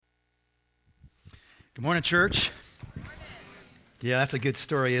Good morning, church. Yeah, that's a good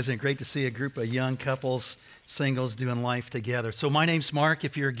story, isn't it? Great to see a group of young couples, singles doing life together. So my name's Mark.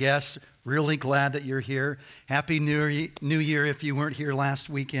 If you're a guest, really glad that you're here. Happy New Year if you weren't here last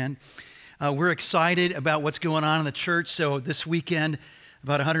weekend. We're excited about what's going on in the church. So this weekend,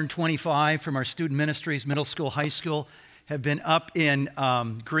 about 125 from our student ministries, middle school, high school, have been up in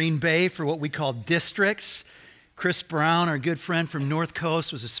Green Bay for what we call districts. Chris Brown, our good friend from North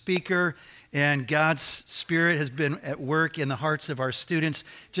Coast, was a speaker. And God's Spirit has been at work in the hearts of our students.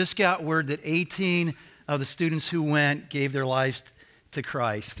 Just got word that 18 of the students who went gave their lives to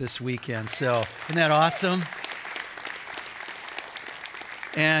Christ this weekend. So isn't that awesome?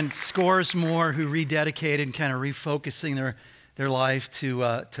 And scores more who rededicated and kind of refocusing their life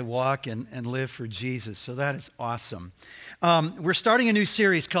to walk and live for Jesus. So that is awesome. We're starting a new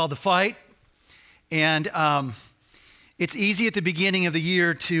series called The Fight. And it's easy at the beginning of the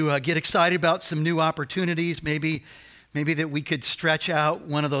year to get excited about some new opportunities. Maybe that we could stretch out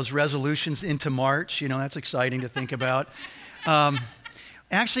one of those resolutions into March. You know, that's exciting to think about.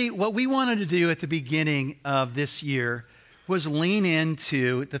 Actually, what we wanted to do at the beginning of this year was lean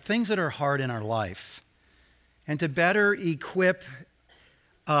into the things that are hard in our life and to better equip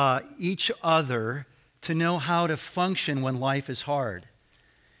each other to know how to function when life is hard.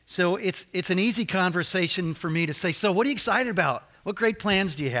 So it's an easy conversation for me to say, so what are you excited about? What great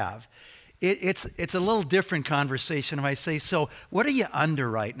plans do you have? It's a little different conversation if I say, so what are you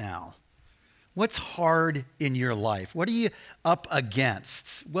under right now? What's hard in your life? What are you up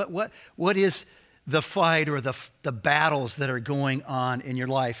against? What is the fight or the battles that are going on in your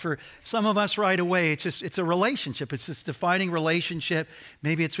life? For some of us right away, it's a relationship. It's this defining relationship.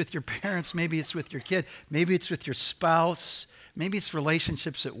 Maybe it's with your parents. Maybe it's with your kid. Maybe it's with your spouse. Maybe it's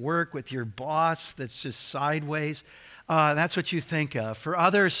relationships at work with your boss that's just sideways. That's what you think of. For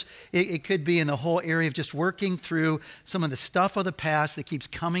others, it could be in the whole area of just working through some of the stuff of the past that keeps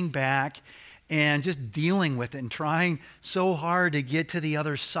coming back and just dealing with it and trying so hard to get to the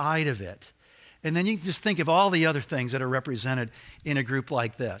other side of it. And then you can just think of all the other things that are represented in a group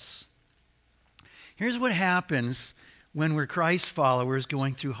like this. Here's what happens when we're Christ followers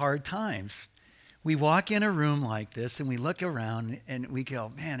going through hard times. We walk in a room like this and we look around and we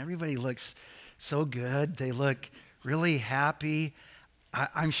go, man, everybody looks so good. They look really happy.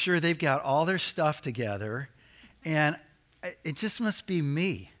 I'm sure they've got all their stuff together. And it just must be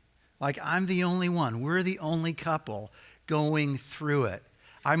me. Like I'm the only one. We're the only couple going through it.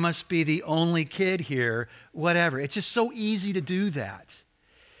 I must be the only kid here, whatever. It's just so easy to do that.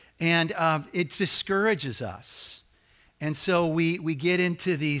 And it discourages us. And so we get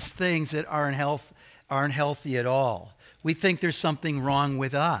into these things that aren't healthy at all. We think there's something wrong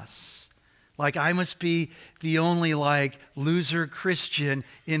with us. Like I must be the only loser Christian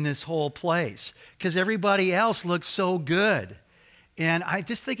in this whole place because everybody else looks so good. And I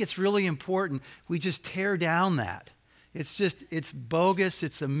just think it's really important we just tear down that. It's bogus,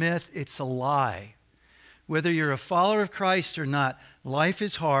 it's a myth, it's a lie. Whether you're a follower of Christ or not, life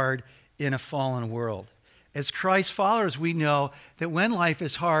is hard in a fallen world. As Christ followers, we know that when life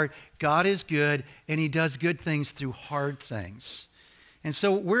is hard, God is good and he does good things through hard things. And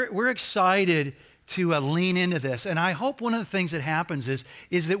so we're excited to lean into this. And I hope one of the things that happens is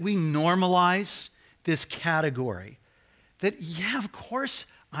that we normalize this category. That, yeah, of course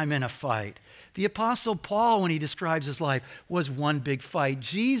I'm in a fight. The Apostle Paul, when he describes his life, was one big fight.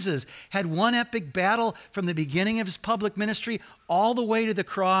 Jesus had one epic battle from the beginning of his public ministry all the way to the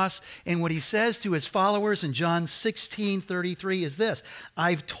cross. And what he says to his followers in John 16:33 is this: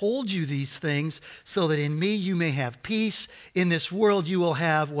 I've told you these things so that in me you may have peace. In this world you will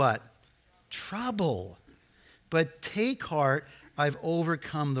have what? Trouble. But take heart, I've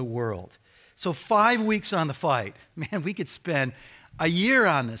overcome the world. So 5 weeks on the fight. Man, we could spend a year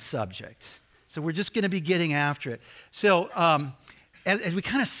on this subject. So we're just going to be getting after it. So as we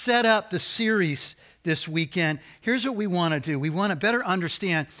kind of set up the series this weekend, here's what we want to do. We want to better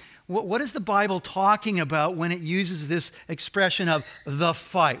understand what is the Bible talking about when it uses this expression of the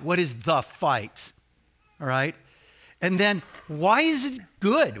fight. What is the fight? All right? And then why is it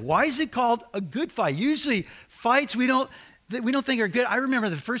good? Why is it called a good fight? Usually fights we don't think are good. I remember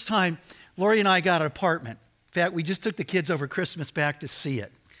the first time Lori and I got an apartment. In fact, we just took the kids over Christmas back to see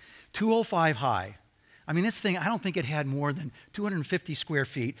it. 205 high. I mean, this thing, I don't think it had more than 250 square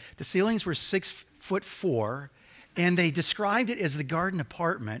feet. The ceilings were 6'4", and they described it as the garden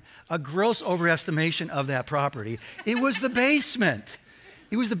apartment, a gross overestimation of that property. It was the basement.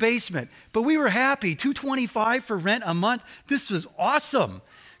 It was the basement. But we were happy. $225 for rent a month. This was awesome.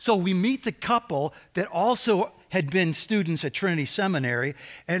 So we meet the couple that also had been students at Trinity Seminary,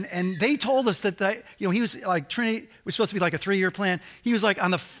 and they told us that he was like Trinity was supposed to be like a 3-year plan. He was like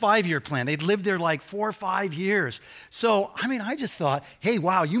on the 5-year plan. They'd lived there like 4 or 5 years. So, I just thought, hey,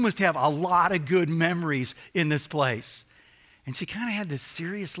 wow, you must have a lot of good memories in this place. And she kind of had this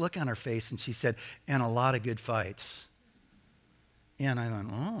serious look on her face, and she said, and a lot of good fights. And I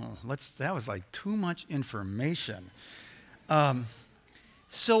thought, that was like too much information.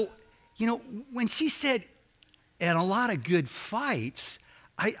 So, when she said, and a lot of good fights,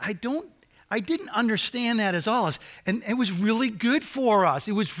 I didn't understand that as all. And it was really good for us.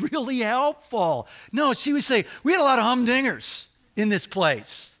 It was really helpful. No, she would say, we had a lot of humdingers in this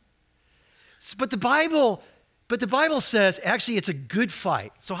place. But the Bible says, actually, it's a good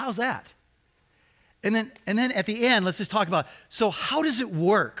fight. So how's that? And then at the end, let's just talk about, so how does it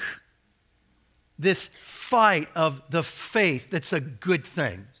work? This fight of the faith that's a good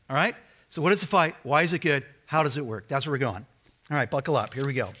thing, all right? So what is the fight? Why is it good? How does it work? That's where we're going. All right, buckle up. Here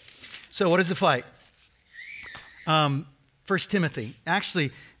we go. So what is the fight? 1 Timothy.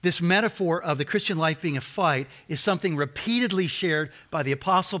 Actually, this metaphor of the Christian life being a fight is something repeatedly shared by the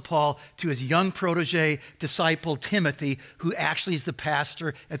Apostle Paul to his young protege, disciple Timothy, who actually is the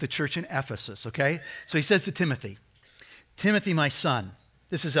pastor at the church in Ephesus, okay? So he says to Timothy, Timothy, my son,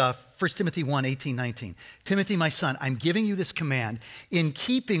 this is 1 Timothy 1, 18, 19. Timothy, my son, I'm giving you this command in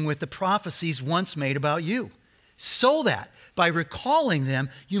keeping with the prophecies once made about you, so that by recalling them,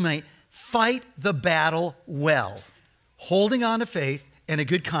 you may fight the battle well, holding on to faith and a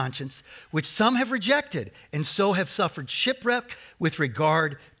good conscience, which some have rejected and so have suffered shipwreck with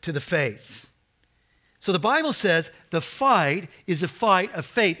regard to the faith. So the Bible says the fight is a fight of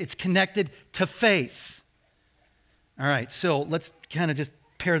faith. It's connected to faith. All right, so let's kind of just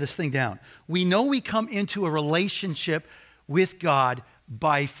pare this thing down. We know we come into a relationship with God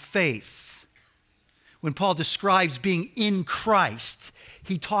by faith. When Paul describes being in Christ,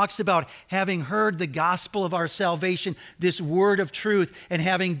 he talks about having heard the gospel of our salvation, this word of truth, and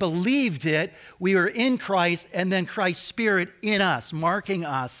having believed it, we are in Christ, and then Christ's Spirit in us, marking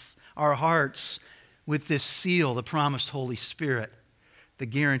us, our hearts, with this seal, the promised Holy Spirit, the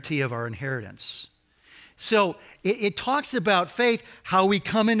guarantee of our inheritance. So it talks about faith, how we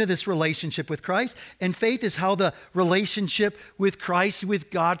come into this relationship with Christ, and faith is how the relationship with Christ, with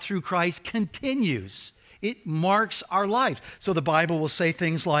God through Christ continues. It marks our life. So the Bible will say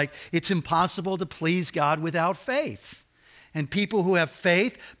things like, it's impossible to please God without faith. And people who have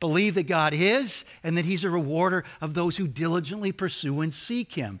faith believe that God is, and that he's a rewarder of those who diligently pursue and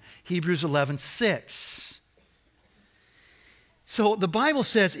seek him. Hebrews 11:6. So the Bible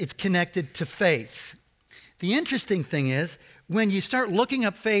says it's connected to faith. The interesting thing is, when you start looking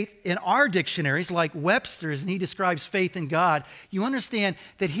up faith in our dictionaries, like Webster's, and he describes faith in God, you understand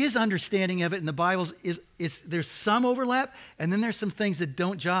that his understanding of it in the Bible is there's some overlap, and then there's some things that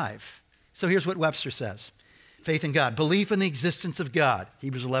don't jive. So here's what Webster says. Faith in God, belief in the existence of God.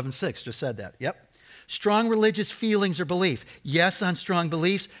 Hebrews 11:6 just said that. Yep. Strong religious feelings or belief. Yes, on strong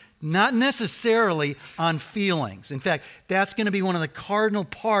beliefs, not necessarily on feelings. In fact, that's going to be one of the cardinal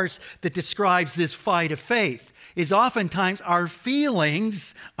parts that describes this fight of faith, is oftentimes our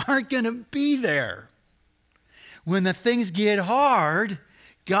feelings aren't going to be there. When the things get hard,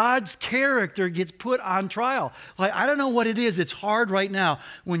 God's character gets put on trial. Like, I don't know what it is. It's hard right now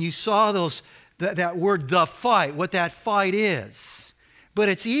when you saw that word, the fight, what that fight is. But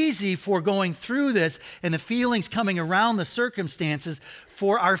it's easy for going through this and the feelings coming around the circumstances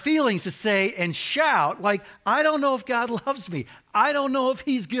for our feelings to say and shout like, I don't know if God loves me. I don't know if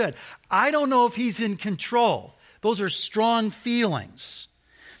he's good. I don't know if he's in control. Those are strong feelings.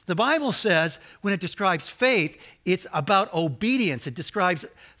 The Bible says when it describes faith, it's about obedience. It describes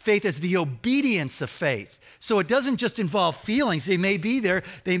faith as the obedience of faith. So it doesn't just involve feelings. They may be there.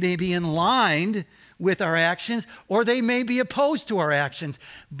 They may be in line with our actions, or they may be opposed to our actions.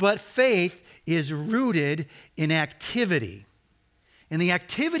 But faith is rooted in activity. And the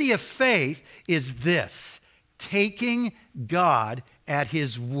activity of faith is this: taking God at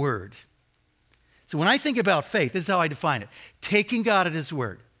his word. So when I think about faith, this is how I define it. Taking God at his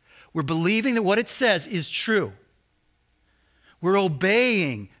word. We're believing that what it says is true. We're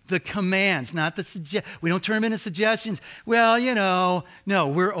obeying the commands, not we don't turn them into suggestions. Well, no,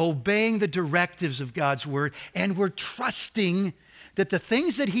 we're obeying the directives of God's word, and we're trusting that the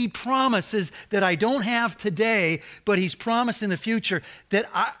things that he promises that I don't have today, but he's promised in the future, that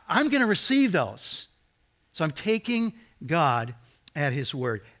I'm going to receive those. So I'm taking God at his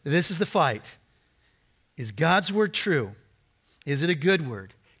word. This is the fight. Is God's word true? Is it a good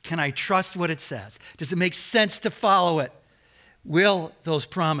word? Can I trust what it says? Does it make sense to follow it? Will those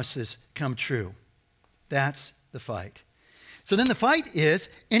promises come true? That's the fight. So then the fight is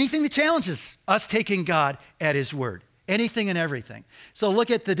anything that challenges us taking God at his word. Anything and everything. So look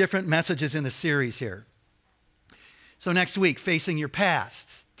at the different messages in the series here. So next week, facing your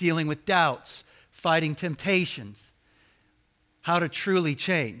past, dealing with doubts, fighting temptations, how to truly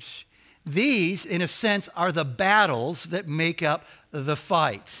change. These, in a sense, are the battles that make up the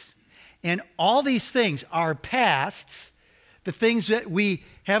fight. And all these things are past, the things that we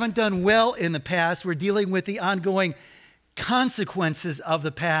haven't done well in the past. We're dealing with the ongoing consequences of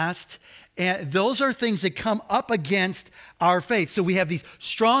the past. And those are things that come up against our faith. So we have these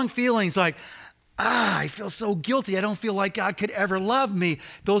strong feelings like, I feel so guilty. I don't feel like God could ever love me.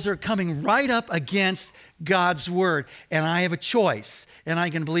 Those are coming right up against God's word. And I have a choice. And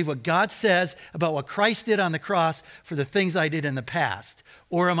I can believe what God says about what Christ did on the cross for the things I did in the past.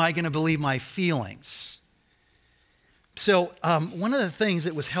 Or am I going to believe my feelings? So one of the things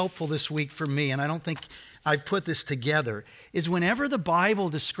that was helpful this week for me, and I don't think I've put this together, is whenever the Bible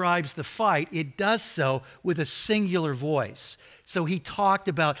describes the fight, it does so with a singular voice. So he talked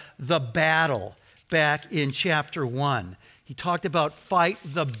about the battle back in chapter 1. He talked about fight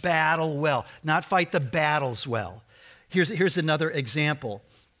the battle well, not fight the battles well. Here's another example.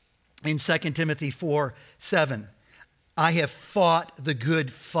 In 2 Timothy 4:7, I have fought the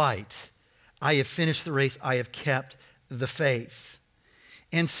good fight. I have finished the race. I have kept the faith.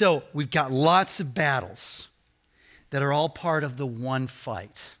 And so we've got lots of battles that are all part of the one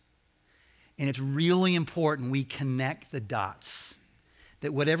fight. And it's really important we connect the dots.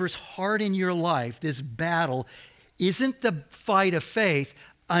 That whatever's hard in your life, this battle isn't the fight of faith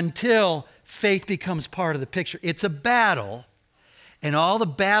until faith becomes part of the picture. It's a battle. And all the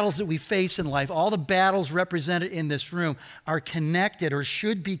battles that we face in life, all the battles represented in this room are connected or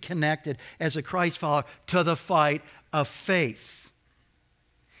should be connected as a Christ follower to the fight of faith.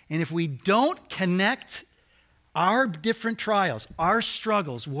 And if we don't connect our different trials, our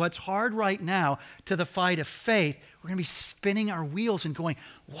struggles, what's hard right now to the fight of faith, we're going to be spinning our wheels and going,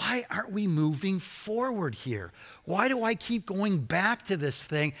 why aren't we moving forward here? Why do I keep going back to this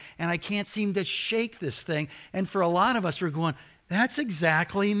thing and I can't seem to shake this thing? And for a lot of us, we're going, that's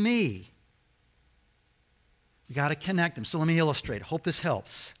exactly me. You got to connect them. So let me illustrate. I hope this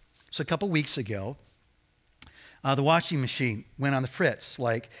helps. So a couple weeks ago, the washing machine went on the fritz.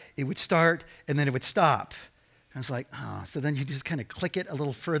 Like it would start and then it would stop. I was like, so then you just kind of click it a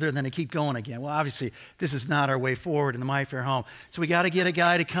little further and then it keep going again. Well, obviously, this is not our way forward in the MyFair home. So we got to get a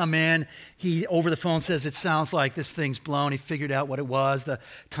guy to come in. He, over the phone, says it sounds like this thing's blown. He figured out what it was, the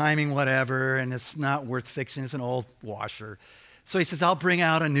timing, whatever, and it's not worth fixing. It's an old washer. So he says, I'll bring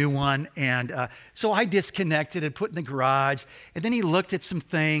out a new one. And so I disconnected and put in the garage. And then he looked at some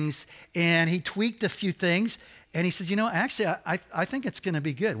things and he tweaked a few things. And he says, actually, I think it's going to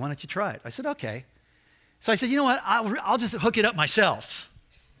be good. Why don't you try it? I said, okay. So I said, you know what? I'll just hook it up myself.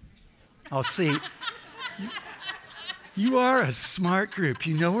 Oh, see, you are a smart group.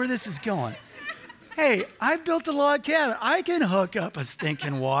 You know where this is going. Hey, I built a log cabin. I can hook up a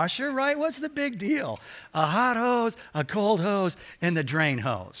stinking washer, right? What's the big deal? A hot hose, a cold hose, and the drain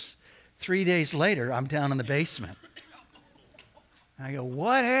hose. 3 days later, I'm down in the basement. I go,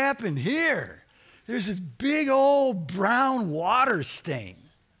 what happened here? There's this big old brown water stain.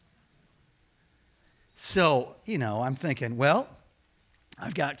 So, I'm thinking, well,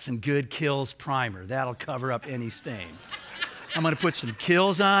 I've got some good Kills primer. That'll cover up any stain. I'm going to put some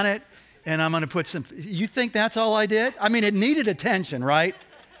Kills on it, and I'm going to put some... You think that's all I did? I mean, it needed attention, right?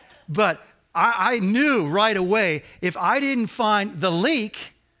 But I knew right away, if I didn't find the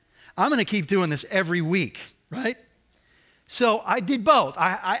leak, I'm going to keep doing this every week, right? So I did both.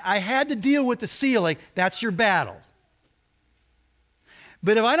 I had to deal with the ceiling. That's your battle.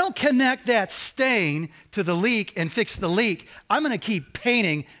 But if I don't connect that stain to the leak and fix the leak, I'm going to keep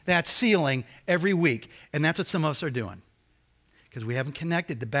painting that ceiling every week. And that's what some of us are doing because we haven't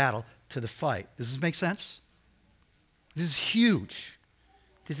connected the battle to the fight. Does this make sense? This is huge.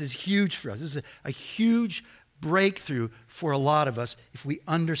 This is huge for us. This is a huge breakthrough for a lot of us if we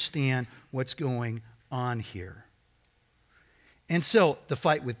understand what's going on here. And so the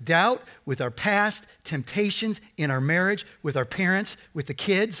fight with doubt, with our past, temptations in our marriage, with our parents, with the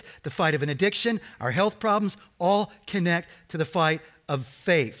kids, the fight of an addiction, our health problems, all connect to the fight of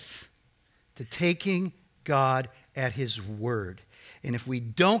faith, to taking God at his word. And if we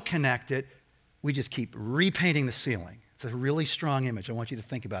don't connect it, we just keep repainting the ceiling. It's a really strong image. I want you to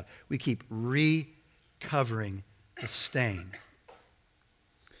think about it. We keep recovering the stain.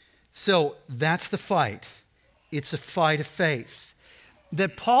 So that's the fight. It's a fight of faith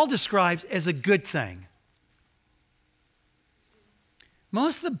that Paul describes as a good thing.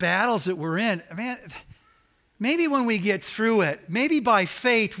 Most of the battles that we're in, maybe when we get through it, maybe by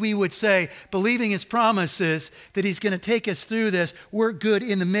faith we would say, believing his promises that he's going to take us through this, we're good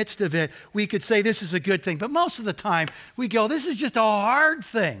in the midst of it. We could say this is a good thing. But most of the time we go, this is just a hard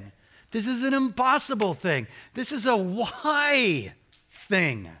thing. This is an impossible thing. This is a why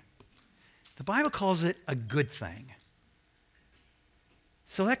thing. The Bible calls it a good thing.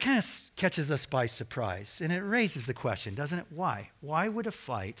 So that kind of catches us by surprise. And it raises the question, doesn't it? Why? Why would a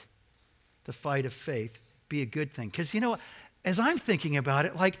fight, the fight of faith, be a good thing? Because, as I'm thinking about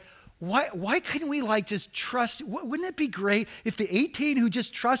it, why couldn't we just trust? Wouldn't it be great if the 18 who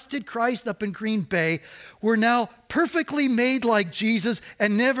just trusted Christ up in Green Bay were now perfectly made like Jesus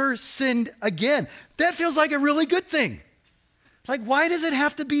and never sinned again? That feels like a really good thing. Why does it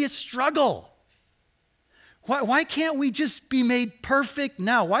have to be a struggle? Why can't we just be made perfect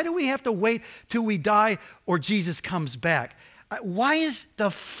now? Why do we have to wait till we die or Jesus comes back? Why is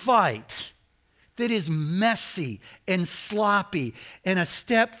the fight that is messy and sloppy and a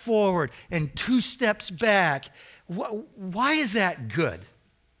step forward and 2 steps back, why is that good?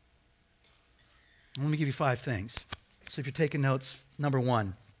 Let me give you 5 things. So if you're taking notes, number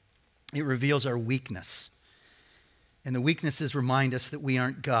 1, it reveals our weakness. And the weaknesses remind us that we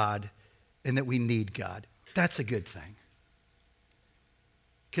aren't God and that we need God. That's a good thing.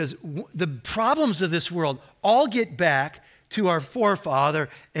 Because the problems of this world all get back to our forefather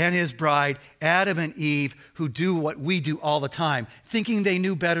and his bride, Adam and Eve, who do what we do all the time, thinking they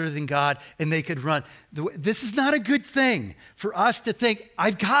knew better than God and they could run. This is not a good thing for us to think,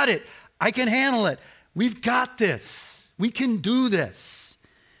 I've got it. I can handle it. We've got this. We can do this.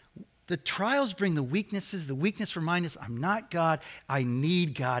 The trials bring the weaknesses. The weakness reminds us, I'm not God. I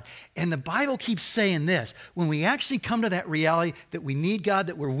need God. And the Bible keeps saying this. When we actually come to that reality that we need God,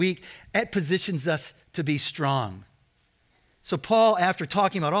 that we're weak, it positions us to be strong. So Paul, after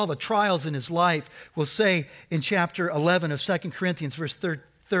talking about all the trials in his life, will say in chapter 11 of 2 Corinthians, verse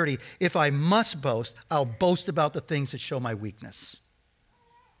 30, if I must boast, I'll boast about the things that show my weakness.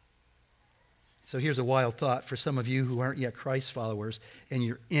 So here's a wild thought for some of you who aren't yet Christ followers, and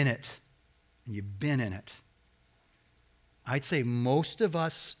you're in it, and you've been in it. I'd say most of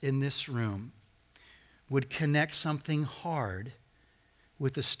us in this room would connect something hard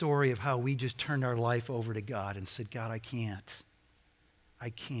with the story of how we just turned our life over to God and said, God, I can't.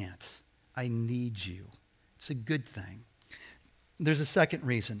 I need you. It's a good thing. There's a second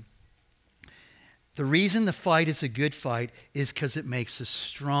reason. The reason the fight is a good fight is because it makes us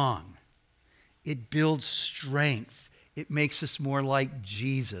strong. It builds strength. It makes us more like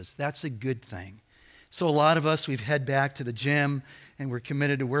Jesus. That's a good thing. So a lot of us, we've head back to the gym and we're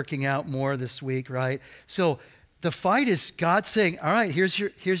committed to working out more this week, right? So the fight is God saying, all right, here's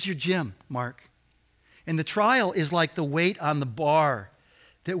your gym, Mark. And the trial is like the weight on the bar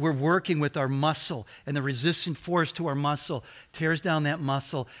that we're working with our muscle, and the resistant force to our muscle tears down that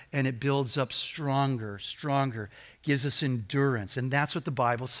muscle and it builds up stronger, gives us endurance. And that's what the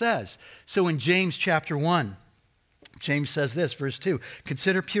Bible says. So in James chapter 1, James says this, verse 2,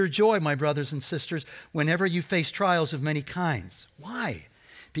 consider pure joy, my brothers and sisters, whenever you face trials of many kinds. Why?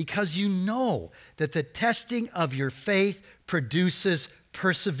 Because you know that the testing of your faith produces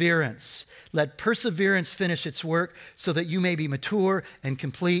perseverance. Let perseverance finish its work so that you may be mature and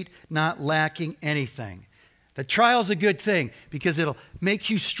complete, not lacking anything. The trial's a good thing because it'll make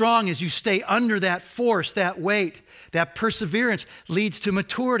you strong as you stay under that force, that weight. That perseverance leads to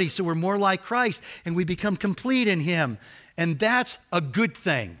maturity, so we're more like Christ and we become complete in him. And that's a good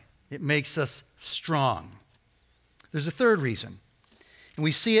thing. It makes us strong. There's a third reason, and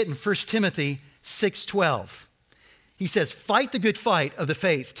we see it in 1 Timothy 6:12. He says, fight the good fight of the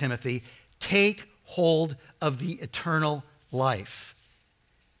faith, Timothy. Take hold of the eternal life.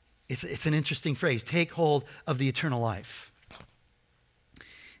 It's an interesting phrase, take hold of the eternal life.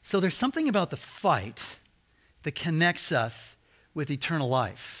 So there's something about the fight that connects us with eternal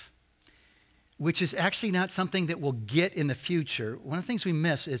life, which is actually not something that we'll get in the future. One of the things we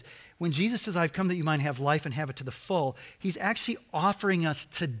miss is when Jesus says, I've come that you might have life and have it to the full, he's actually offering us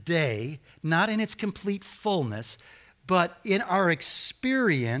today, not in its complete fullness, but in our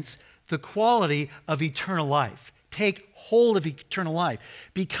experience, the quality of eternal life. Take hold of eternal life.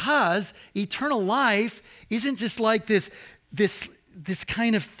 Because eternal life isn't just like this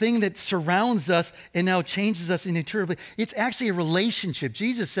kind of thing that surrounds us and now changes us in eternity. It's actually a relationship.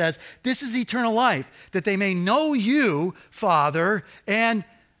 Jesus says, this is eternal life, that they may know you, Father, and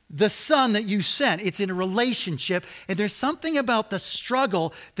the Son that you sent. It's in a relationship, and there's something about the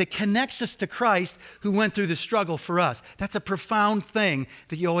struggle that connects us to Christ who went through the struggle for us. That's a profound thing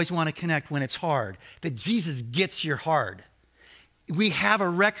that you always want to connect when it's hard, that Jesus gets your hard. We have a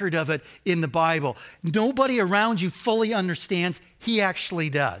record of it in the Bible. Nobody around you fully understands. He actually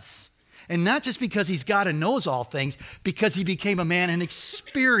does. And not just because he's God and knows all things, because he became a man and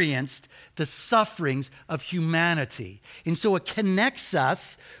experienced the sufferings of humanity. And so it connects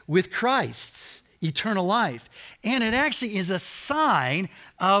us with Christ's eternal life. And it actually is a sign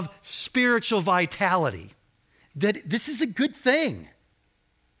of spiritual vitality, that this is a good thing.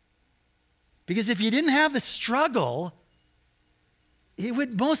 Because if you didn't have the struggle, it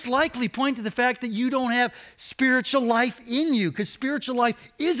would most likely point to the fact that you don't have spiritual life in you, because spiritual life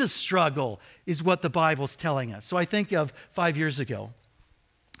is a struggle, is what the Bible's telling us. So I think of 5 years ago,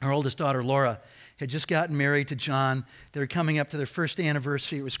 our oldest daughter, Laura, had just gotten married to John. They were coming up to their first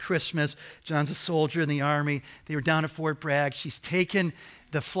anniversary. It was Christmas. John's a soldier in the Army. They were down at Fort Bragg. She's taken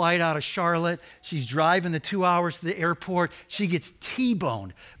the flight out of Charlotte. She's driving the 2 hours to the airport. She gets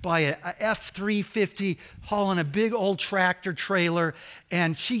T-boned by a F-350 hauling a big old tractor trailer,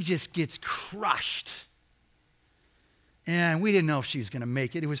 and she just gets crushed. And we didn't know if she was going to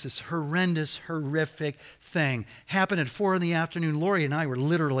make it. It was this horrendous, horrific thing. Happened at 4 in the afternoon. Lori and I were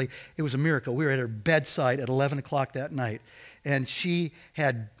literally, it was a miracle. We were at her bedside at 11 o'clock that night. And she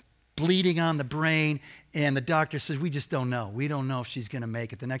had bleeding on the brain. And the doctor says, we just don't know. We don't know if she's going to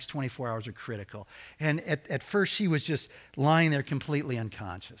make it. The next 24 hours are critical. And at first, she was just lying there completely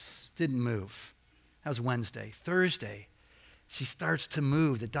unconscious. Didn't move. That was Wednesday. Thursday, she starts to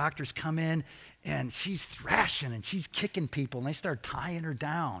move. The doctors come in, and she's thrashing, and she's kicking people, and they start tying her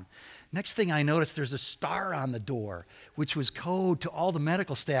down. Next thing I noticed, there's a star on the door, which was code to all the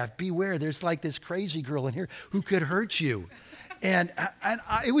medical staff. Beware, there's like this crazy girl in here who could hurt you. And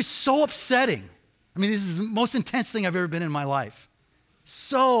it was so upsetting. I mean, this is the most intense thing I've ever been in my life.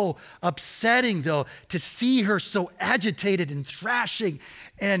 So upsetting, though, to see her so agitated and thrashing.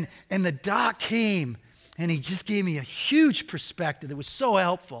 And the doc came, and he just gave me a huge perspective that was so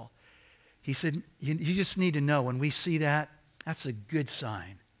helpful. He said, you just need to know, when we see that, that's a good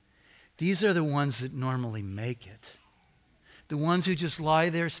sign. These are the ones that normally make it. The ones who just lie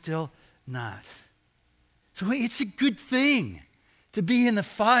there still, not. So it's a good thing to be in the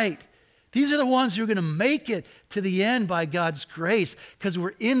fight. These are the ones who are going to make it to the end by God's grace, because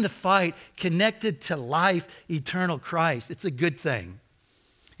we're in the fight connected to life, eternal Christ. It's a good thing.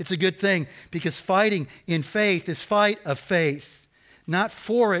 It's a good thing because fighting in faith is fight of faith. Not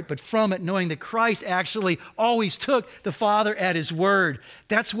for it, but from it, knowing that Christ actually always took the Father at his word.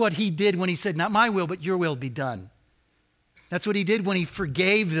 That's what he did when he said, not my will, but your will be done. That's what he did when he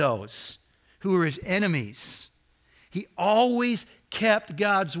forgave those who were his enemies. He always kept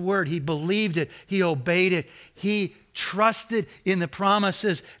God's word. He believed it. He obeyed it. He trusted in the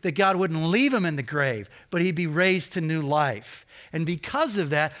promises that God wouldn't leave him in the grave, but he'd be raised to new life. And because of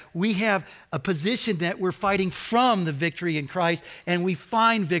that, we have a position that we're fighting from the victory in Christ, and we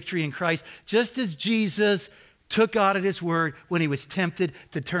find victory in Christ, just as Jesus took God at his word when he was tempted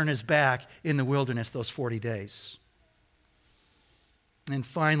to turn his back in the wilderness those 40 days. And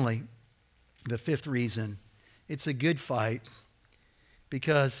finally, the fifth reason, it's a good fight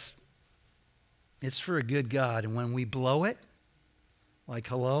because it's for a good God. And when we blow it, like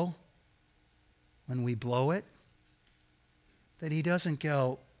hello, when we blow it, that he doesn't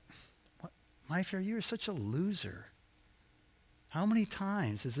go, my fair, you're such a loser. How many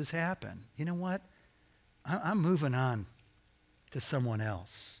times has this happened? You know what? I'm moving on to someone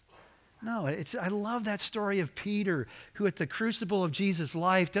else. No, I love that story of Peter, who at the crucible of Jesus'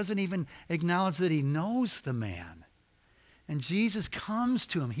 life doesn't even acknowledge that he knows the man. And Jesus comes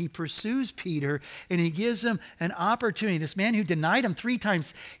to him. He pursues Peter, and he gives him an opportunity. This man who denied him 3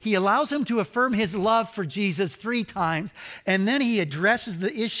 times, he allows him to affirm his love for Jesus 3 times, and then he addresses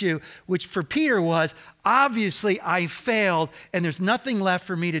the issue, which for Peter was, obviously I failed, and there's nothing left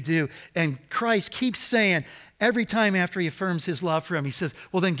for me to do. And Christ keeps saying, every time after he affirms his love for him, he says,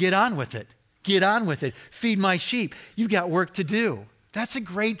 well, then get on with it. Get on with it. Feed my sheep. You've got work to do. That's a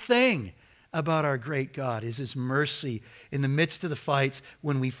great thing about our great God, is his mercy in the midst of the fights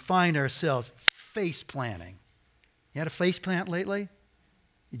when we find ourselves face planting. You had a face plant lately?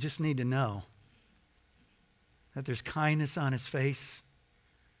 You just need to know that there's kindness on his face.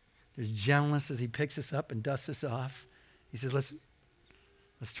 There's gentleness as he picks us up and dusts us off. He says,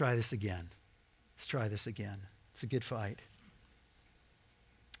 let's try this again. Let's try this again. It's a good fight.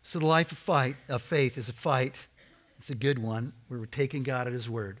 So the life of faith is a fight. It's a good one where we're taking God at his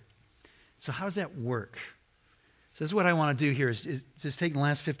word. So how does that work? So this is what I want to do here is just take the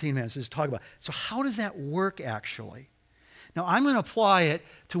last 15 minutes to just talk about. So how does that work actually? Now I'm going to apply it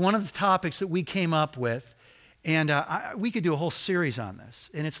to one of the topics that we came up with, and we could do a whole series on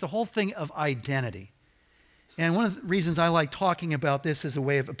this. And it's the whole thing of identity. And one of the reasons I like talking about this as a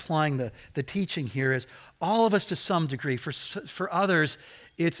way of applying the teaching here is all of us to some degree. For others,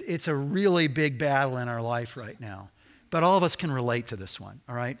 it's a really big battle in our life right now. But all of us can relate to this one,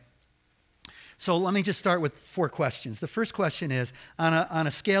 all right? So let me just start with 4 questions. The first question is, on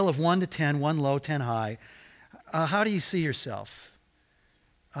a scale of 1 to 10, 1 low, 10 high, how do you see yourself?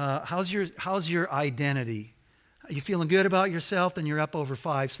 How's your identity? Are you feeling good about yourself? Then you're up over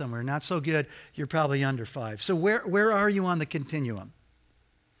 5 somewhere. Not so good, you're probably under 5. So where are you on the continuum?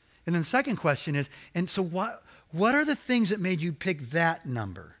 And then the second question is, and so what are the things that made you pick that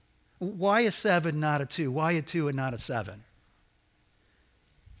number? Why a 7, not a 2? Why a 2 and not a 7?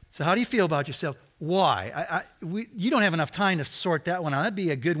 So how do you feel about yourself? Why? You don't have enough time to sort that one out. That'd be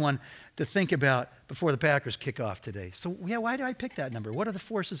a good one to think about before the Packers kick off today. So yeah, why did I pick that number? What are the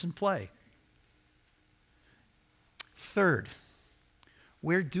forces in play? Third,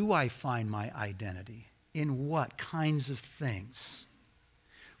 where do I find my identity? In what kinds of things?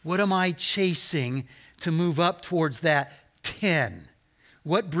 What am I chasing to move up towards that 10?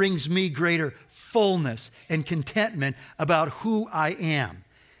 What brings me greater fullness and contentment about who I am?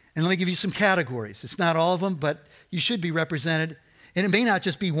 And let me give you some categories. It's not all of them, but you should be represented. And it may not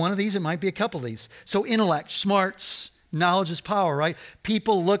just be one of these, it might be a couple of these. So intellect, smarts, knowledge is power, right?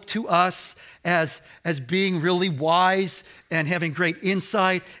 People look to us as being really wise and having great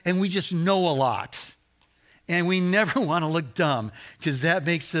insight, and we just know a lot. And we never want to look dumb because that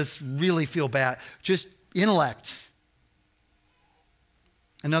makes us really feel bad. Just intellect.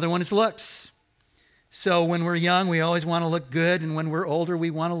 Another one is looks. So when we're young, we always want to look good, and when we're older, we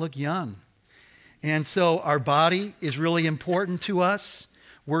want to look young. And so our body is really important to us.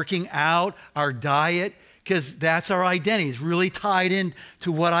 Working out, our diet, because that's our identity. It's really tied in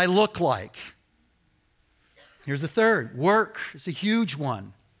to what I look like. Here's the third. Work is a huge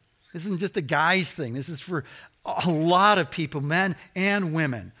one. This isn't just a guy's thing. This is for a lot of people, men and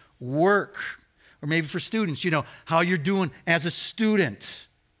women. Work. Or maybe for students, how you're doing as a student.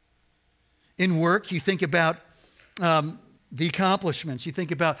 In work, you think about the accomplishments. You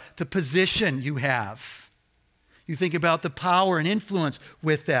think about the position you have. You think about the power and influence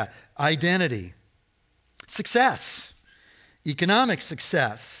with that. Identity. Success. Economic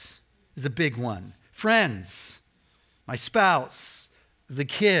success is a big one. Friends. My spouse. The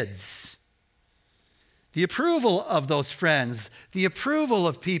kids. The approval of those friends. The approval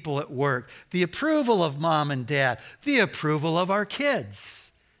of people at work. The approval of mom and dad. The approval of our kids.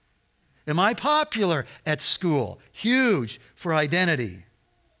 Am I popular at school? Huge for identity.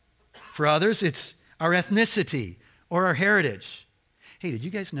 For others, it's our ethnicity or our heritage. Hey, did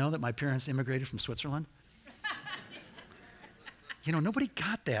you guys know that my parents immigrated from Switzerland? Nobody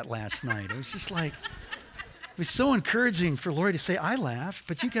got that last night. It was just like, it was so encouraging for Lori to say, I laughed,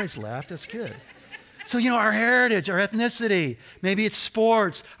 but you guys laughed. That's good. So, our heritage, our ethnicity, maybe it's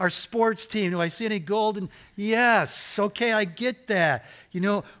sports, our sports team. Do I see any golden? Yes. Okay, I get that.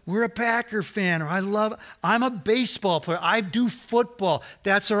 We're a Packer fan, or I'm a baseball player. I do football.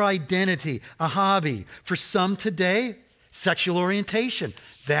 That's our identity, a hobby. For some today, sexual orientation.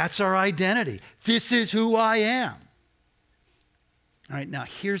 That's our identity. This is who I am. All right, now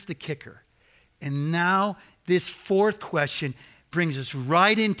here's the kicker. And now this fourth question brings us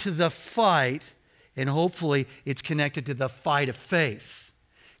right into the fight. And hopefully it's connected to the fight of faith.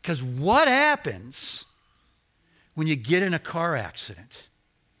 Because what happens when you get in a car accident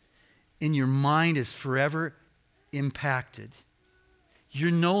and your mind is forever impacted?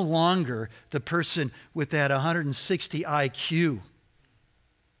 You're no longer the person with that 160 IQ.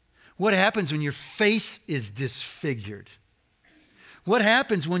 What happens when your face is disfigured? What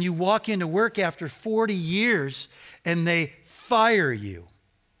happens when you walk into work after 40 years and they fire you?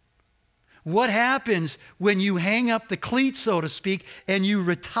 What happens when you hang up the cleats, so to speak, and you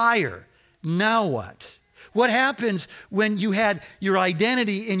retire? Now what? What happens when you had your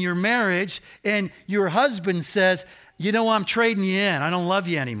identity in your marriage and your husband says, I'm trading you in. I don't love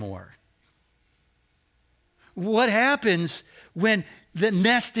you anymore? What happens when the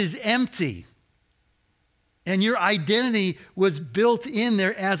nest is empty and your identity was built in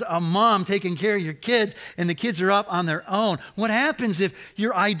there as a mom taking care of your kids and the kids are off on their own? What happens if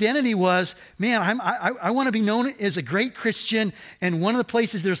your identity was, I want to be known as a great Christian, and one of the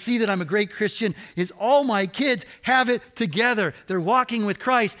places they'll see that I'm a great Christian is all my kids have it together. They're walking with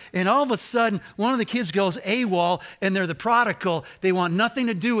Christ, and all of a sudden one of the kids goes AWOL and they're the prodigal. They want nothing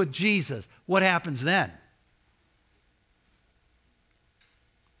to do with Jesus. What happens then?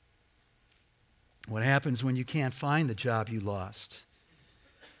 What happens when you can't find the job you lost?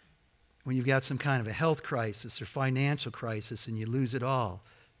 When you've got some kind of a health crisis or financial crisis and you lose it all?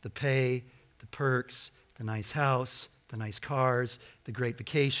 The pay, the perks, the nice house, the nice cars, the great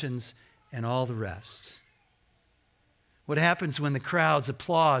vacations, and all the rest? What happens when the crowd's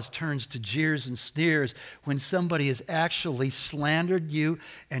applause turns to jeers and sneers, when somebody has actually slandered you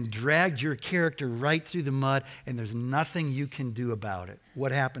and dragged your character right through the mud and there's nothing you can do about it?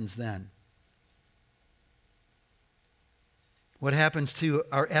 What happens then? What happens to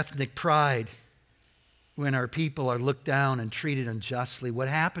our ethnic pride when our people are looked down and treated unjustly? What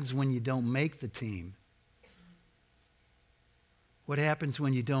happens when you don't make the team? What happens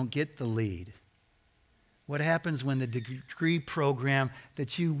when you don't get the lead? What happens when the degree program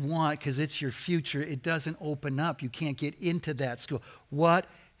that you want, because it's your future, it doesn't open up? You can't get into that school. What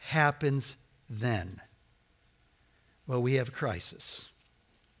happens then? Well, we have a crisis.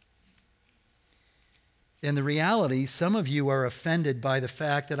 And the reality, some of you are offended by the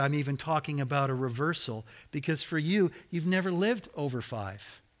fact that I'm even talking about a reversal, because for you, you've never lived over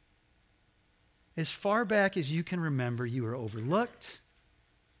 5. As far back as you can remember, you were overlooked,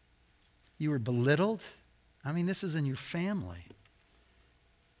 you were belittled. I mean, this is in your family.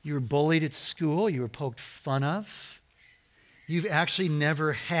 You were bullied at school. You were poked fun of. You've actually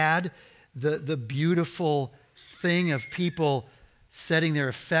never had the beautiful thing of people setting their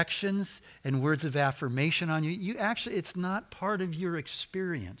affections and words of affirmation on you. You actually, it's not part of your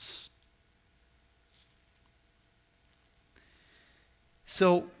experience.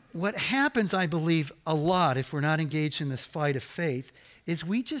 So what happens, I believe, a lot if we're not engaged in this fight of faith is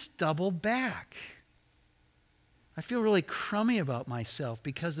we just double back. I feel really crummy about myself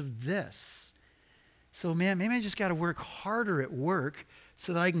because of this. So, man, maybe I just got to work harder at work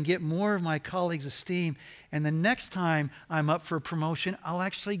so that I can get more of my colleagues' esteem. And the next time I'm up for a promotion, I'll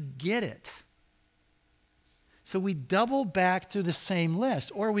actually get it. So we double back through the same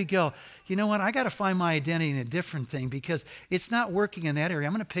list. Or we go, you know what, I got to find my identity in a different thing because it's not working in that area.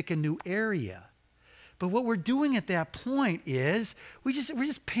 I'm going to pick a new area. But what we're doing at that point is we're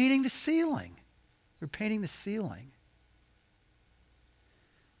just painting the ceiling. We're painting the ceiling.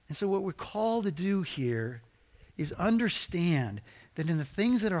 And so what we're called to do here is understand that in the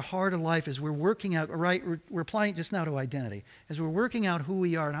things that are hard in life, as we're working out, right, we're applying it just now to identity, as we're working out who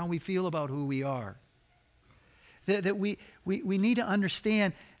we are and how we feel about who we are, that we need to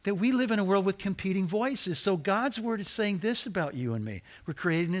understand that we live in a world with competing voices. So God's word is saying this about you and me. We're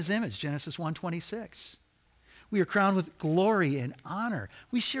created in his image, Genesis 1:26. We are crowned with glory and honor.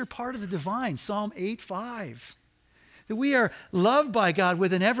 We share part of the divine, Psalm 8:5. That we are loved by God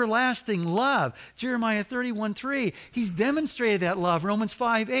with an everlasting love, Jeremiah 31:3. He's demonstrated that love, Romans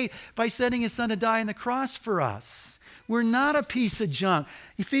 5:8, by sending his son to die on the cross for us. We're not a piece of junk.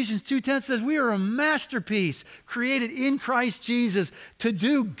 Ephesians 2:10 says we are a masterpiece created in Christ Jesus to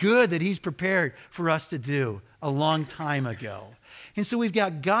do good that he's prepared for us to do a long time ago. And so we've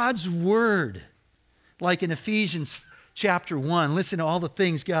got God's word. Like in Ephesians chapter 1, listen to all the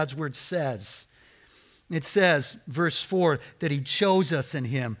things God's word says. It says, verse 4, that he chose us in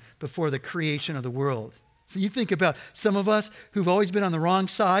him before the creation of the world. So you think about some of us who've always been on the wrong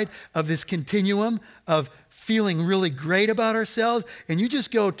side of this continuum of feeling really great about ourselves, and you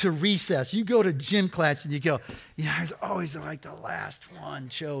just go to recess, you go to gym class, and you go, yeah, I was always like the last one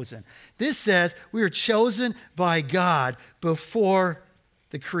chosen. This says we were chosen by God before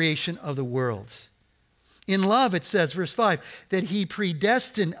the creation of the world. In love, it says, verse 5, that he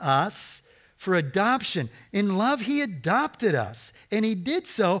predestined us for adoption. In love, he adopted us. And he did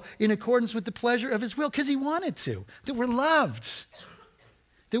so in accordance with the pleasure of his will because he wanted to. That we're loved.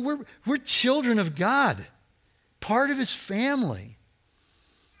 That we're children of God. Part of his family.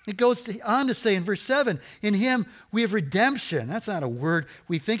 It goes on to say in verse 7, in him we have redemption. That's not a word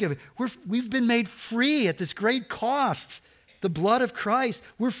we think of. We've been made free at this great cost. The blood of Christ.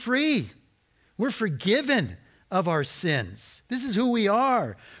 We're free. We're forgiven of our sins. This is who we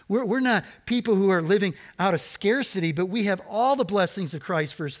are. We're not people who are living out of scarcity, but we have all the blessings of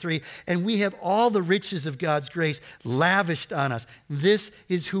Christ, verse 3, and we have all the riches of God's grace lavished on us. This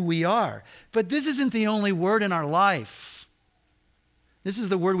is who we are. But this isn't the only word in our life. This is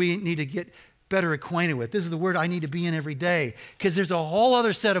the word we need to get better acquainted with. This is the word I need to be in every day because there's a whole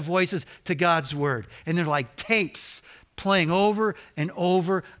other set of voices to God's word, and they're like tapes playing over and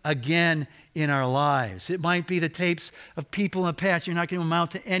over again in our lives. It might be the tapes of people in the past. You're not going to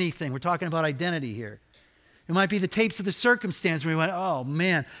amount to anything. We're talking about identity here. It might be the tapes of the circumstance where we went, oh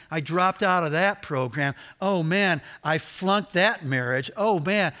man, I dropped out of that program. Oh man, I flunked that marriage. Oh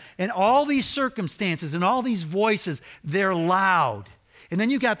man. And all these circumstances and all these voices, they're loud. And then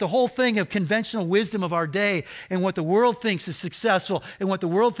you got the whole thing of conventional wisdom of our day and what the world thinks is successful and what the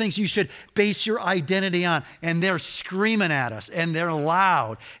world thinks you should base your identity on. And they're screaming at us and they're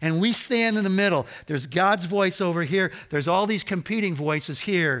loud. And we stand in the middle. There's God's voice over here. There's all these competing voices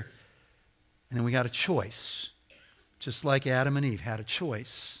here. And then we got a choice. Just like Adam and Eve had a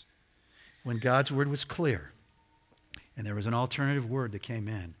choice when God's word was clear. And there was an alternative word that came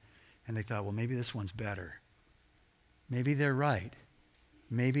in. And they thought, well, maybe this one's better. Maybe they're right.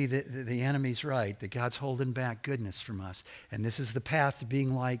 Maybe the enemy's right, that God's holding back goodness from us. And this is the path to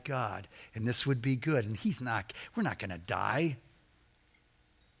being like God. And this would be good. And we're not going to die.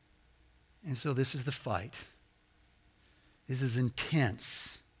 And so this is the fight. This is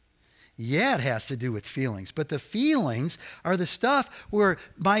intense. Yeah, it has to do with feelings. But the feelings are the stuff where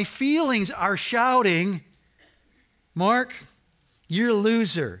my feelings are shouting, Mark, you're a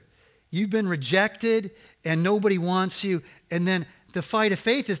loser. You've been rejected and nobody wants you. And then the fight of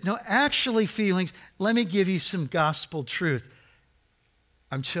faith is, no, actually feelings, let me give you some gospel truth.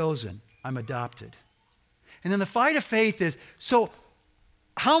 I'm chosen. I'm adopted. And then the fight of faith is, so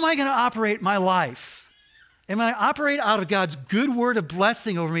how am I going to operate my life? Am I operate out of God's good word of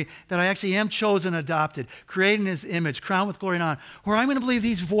blessing over me that I actually am chosen, adopted, created in his image, crowned with glory and honor? Or I'm going to believe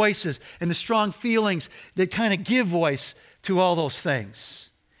these voices and the strong feelings that kind of give voice to all those things.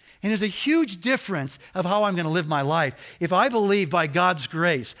 And there's a huge difference of how I'm going to live my life. If I believe by God's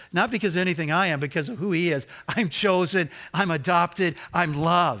grace, not because of anything I am, because of who he is, I'm chosen, I'm adopted, I'm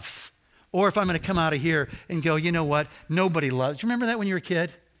loved. Or if I'm going to come out of here and go, you know what, nobody loves. Do you remember that when you were a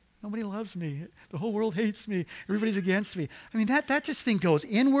kid? Nobody loves me. The whole world hates me. Everybody's against me. I mean, that just thing goes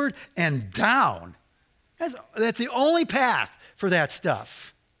inward and down. That's the only path for that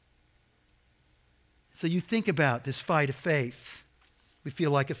stuff. So you think about this fight of faith. We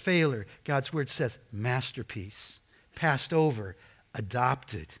feel like a failure. God's word says masterpiece, passed over,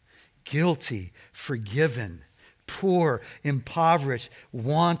 adopted, guilty, forgiven, poor, impoverished,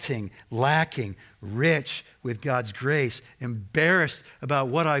 wanting, lacking, rich with God's grace, embarrassed about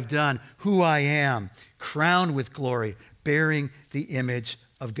what I've done, who I am, crowned with glory, bearing the image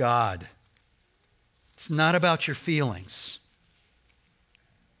of God. It's not about your feelings.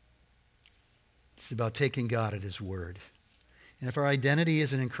 It's about taking God at his word. And if our identity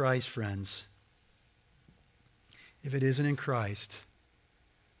isn't in Christ, friends, if it isn't in Christ,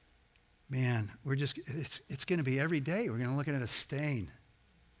 man, it's going to be every day. We're going to look at a stain.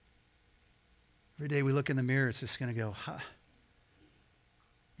 Every day we look in the mirror, it's just going to go, huh.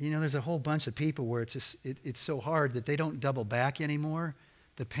 You know, there's a whole bunch of people where it's so hard that they don't double back anymore.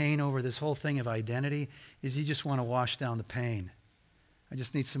 The pain over this whole thing of identity is you just want to wash down the pain. I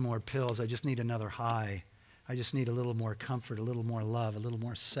just need some more pills. I just need another high. I just need a little more comfort, a little more love, a little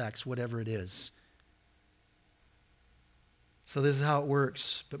more sex, whatever it is. So this is how it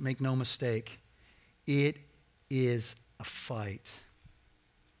works, but make no mistake. It is a fight.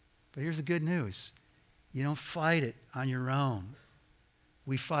 But here's the good news. You don't fight it on your own.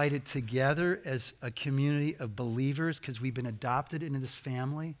 We fight it together as a community of believers because we've been adopted into this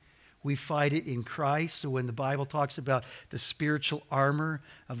family. We fight it in Christ. So when the Bible talks about the spiritual armor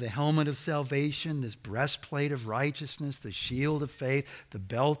of the helmet of salvation, this breastplate of righteousness, the shield of faith, the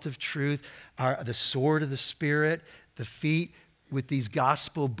belt of truth, the sword of the Spirit, the feet with these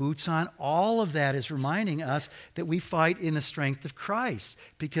gospel boots on, all of that is reminding us that we fight in the strength of Christ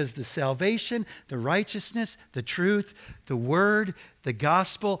because the salvation, the righteousness, the truth, the word, the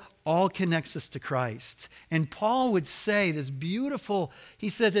gospel, all connects us to Christ. And Paul would say this beautiful, he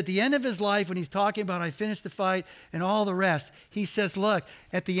says at the end of his life when he's talking about I finished the fight and all the rest, he says, look,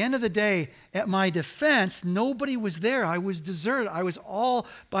 at the end of the day, at my defense, nobody was there. I was deserted. I was all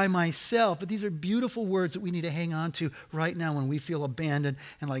by myself. But these are beautiful words that we need to hang on to right now when we feel abandoned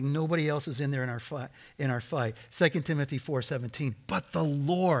and like nobody else is in there in our fight. 2 Timothy 4:17, but the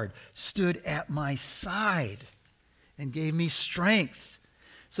Lord stood at my side and gave me strength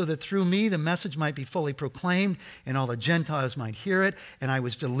so that through me the message might be fully proclaimed and all the Gentiles might hear it. And I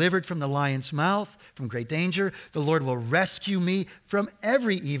was delivered from the lion's mouth, from great danger. The Lord will rescue me from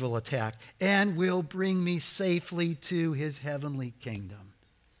every evil attack and will bring me safely to his heavenly kingdom.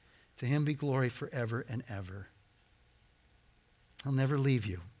 To him be glory forever and ever. He'll never leave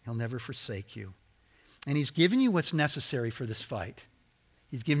you. He'll never forsake you. And he's given you what's necessary for this fight.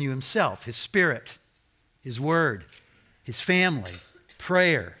 He's given you himself, his Spirit, his word, his family,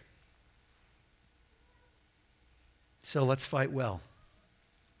 prayer. So let's fight well.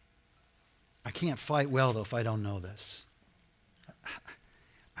 I can't fight well, though, if I don't know this.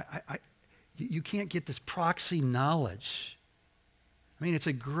 You can't get this proxy knowledge. I mean, it's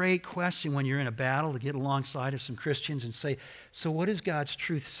a great question when you're in a battle to get alongside of some Christians and say, so what does God's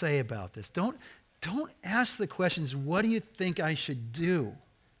truth say about this? Don't ask the questions, what do you think I should do?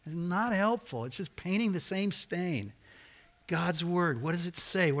 It's not helpful. It's just painting the same stain. God's word, what does it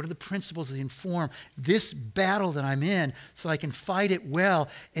say? What are the principles that inform this battle that I'm in so I can fight it well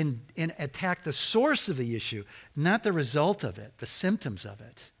and attack the source of the issue, not the result of it, the symptoms of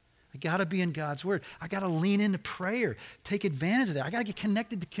it. I got to be in God's word. I got to lean into prayer, take advantage of that. I got to get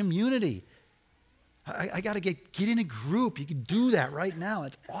connected to community. I got to get in a group. You can do that right now.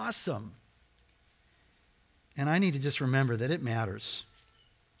 It's awesome. And I need to just remember that it matters.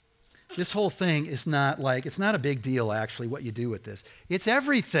 This whole thing is not it's not a big deal actually what you do with this. It's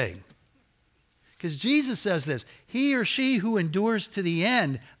everything. Because Jesus says this, he or she who endures to the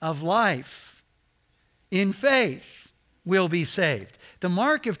end of life in faith will be saved. The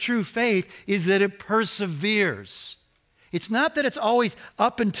mark of true faith is that it perseveres. It's not that it's always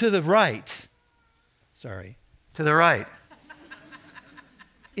up and to the right. To the right.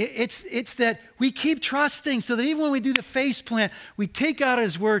 It's that we keep trusting so that even when we do the face plant, we take out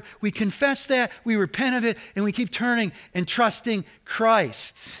his word, we confess that, we repent of it, and we keep turning and trusting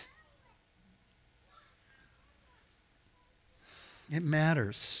Christ. It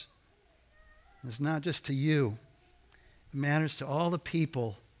matters. It's not just to you. It matters to all the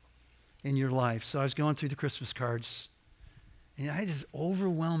people in your life. So I was going through the Christmas cards, and I had this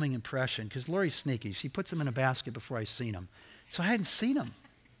overwhelming impression, because Lori's sneaky. She puts them in a basket before I seen them. So I hadn't seen them.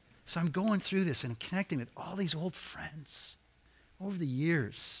 So I'm going through this and I'm connecting with all these old friends over the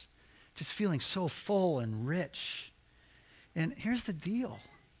years, just feeling so full and rich. And here's the deal.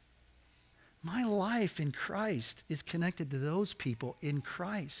 My life in Christ is connected to those people in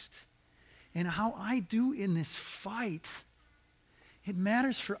Christ. And how I do in this fight, it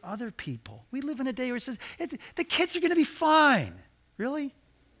matters for other people. We live in a day where it says, the kids are going to be fine. Really?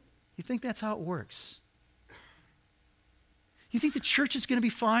 You think that's how it works? You think the church is going to be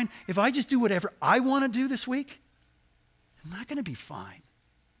fine if I just do whatever I want to do this week? I'm not going to be fine.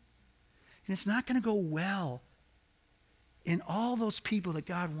 And it's not going to go well in all those people that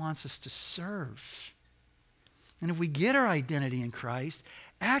God wants us to serve. And if we get our identity in Christ,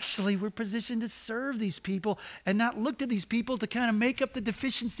 actually we're positioned to serve these people and not look to these people to kind of make up the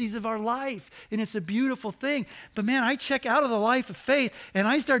deficiencies of our life. And it's a beautiful thing. But man, I check out of the life of faith and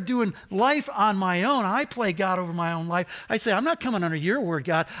I start doing life on my own. I play God over my own life. I say, I'm not coming under your word,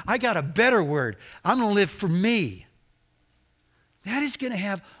 God. I got a better word. I'm going to live for me. That is going to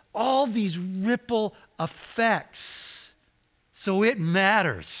have all these ripple effects. So it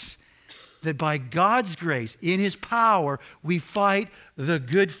matters that by God's grace, in his power, we fight the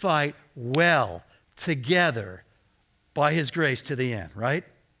good fight well together by his grace to the end, right?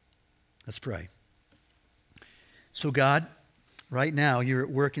 Let's pray. So God, right now you're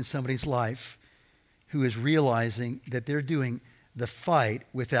at work in somebody's life who is realizing that they're doing the fight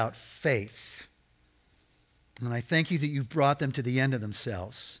without faith. And I thank you that you've brought them to the end of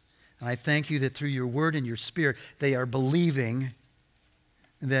themselves. And I thank you that through your word and your spirit, they are believing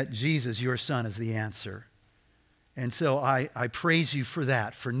that Jesus, your son, is the answer. And so I praise you for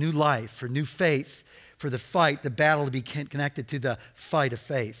that, for new life, for new faith, for the fight, the battle to be connected to the fight of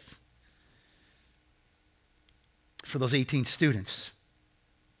faith. For those 18 students,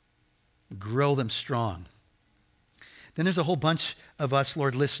 grow them strong. Then there's a whole bunch of us,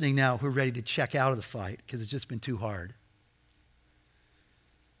 Lord, listening now who are ready to check out of the fight because it's just been too hard.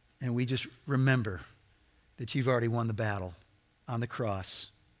 And we just remember that you've already won the battle on the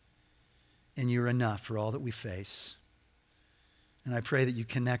cross, and you're enough for all that we face. And I pray that you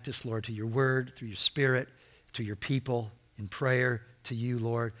connect us, Lord, to your word, through your spirit, to your people, in prayer, to you,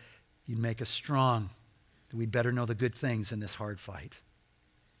 Lord. You'd make us strong, that we better know the good things in this hard fight.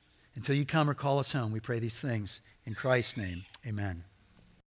 Until you come or call us home, we pray these things in Christ's name. Amen.